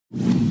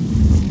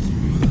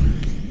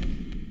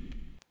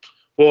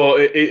Well,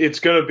 it's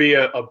going to be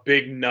a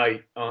big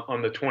night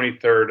on the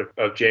 23rd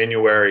of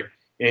January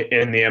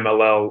in the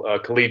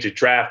MLL collegiate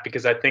draft,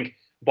 because I think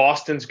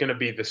Boston's going to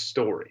be the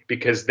story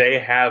because they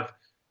have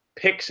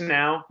picks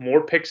now,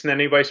 more picks than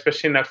anybody,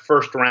 especially in that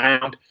first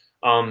round.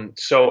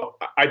 So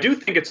I do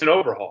think it's an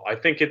overhaul. I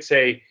think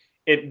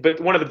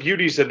but one of the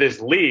beauties of this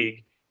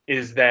league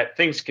is that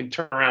things can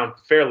turn around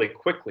fairly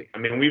quickly. I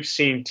mean, we've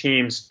seen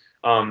teams,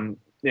 and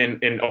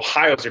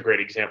Ohio's a great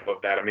example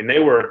of that. I mean, they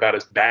were about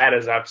as bad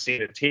as I've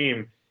seen a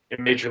team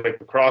in Major League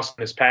Lacrosse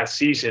in this past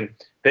season.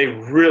 They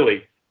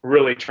really,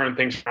 really turned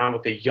things around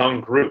with a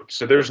young group.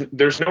 So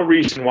there's no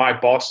reason why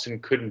Boston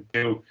couldn't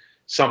do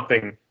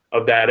something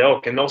of that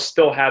ilk, and they'll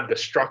still have the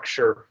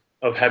structure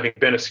of having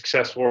been a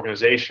successful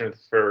organization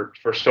for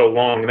so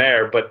long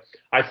there. But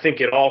I think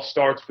it all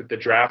starts with the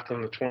draft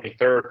on the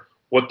 23rd,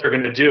 what they're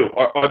going to do.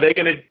 Are they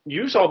going to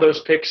use all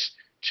those picks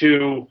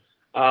to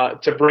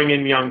bring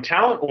in young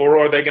talent, or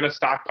are they going to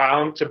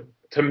stockpile them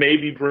to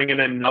maybe bring in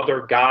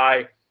another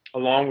guy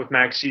along with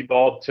Max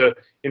Sebald to,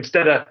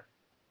 instead of,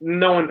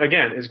 no one,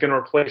 again, is going to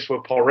replace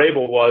what Paul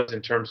Rabil was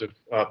in terms of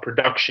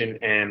production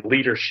and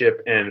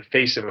leadership and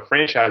face of a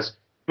franchise,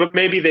 but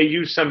maybe they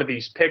use some of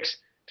these picks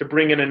to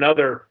bring in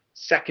another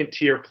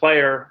second-tier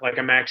player like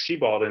a Max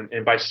Sebald.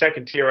 And by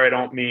second-tier, I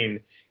don't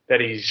mean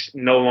that he's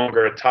no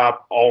longer a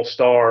top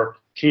all-star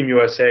Team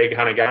USA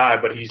kind of guy,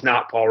 but he's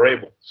not Paul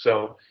Rabil.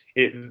 So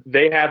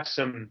they have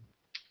some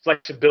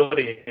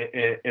flexibility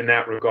in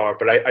that regard.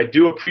 But I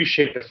do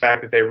appreciate the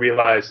fact that they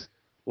realize,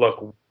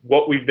 look,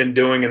 what we've been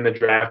doing in the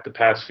draft the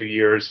past few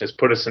years has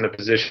put us in a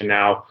position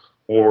now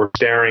where we're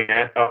staring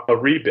at a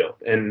rebuild.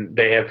 And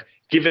they have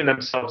given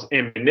themselves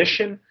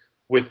ammunition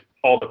with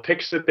all the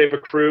picks that they've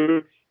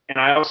accrued. And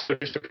I also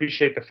just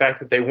appreciate the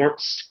fact that they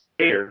weren't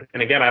scared.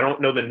 And again, I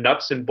don't know the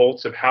nuts and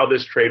bolts of how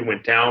this trade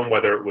went down,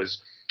 whether it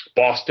was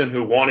Boston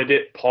who wanted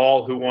it,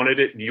 Paul who wanted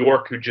it, New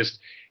York who just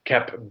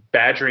kept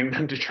badgering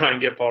them to try and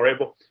get Paul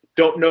Rabil.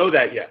 Don't know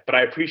that yet, but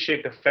I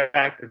appreciate the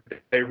fact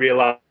that they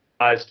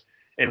realized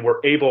and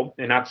were able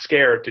and not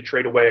scared to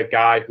trade away a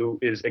guy who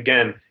is,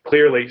 again,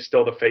 clearly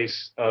still the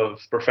face of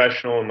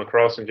professional and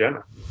lacrosse in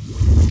general.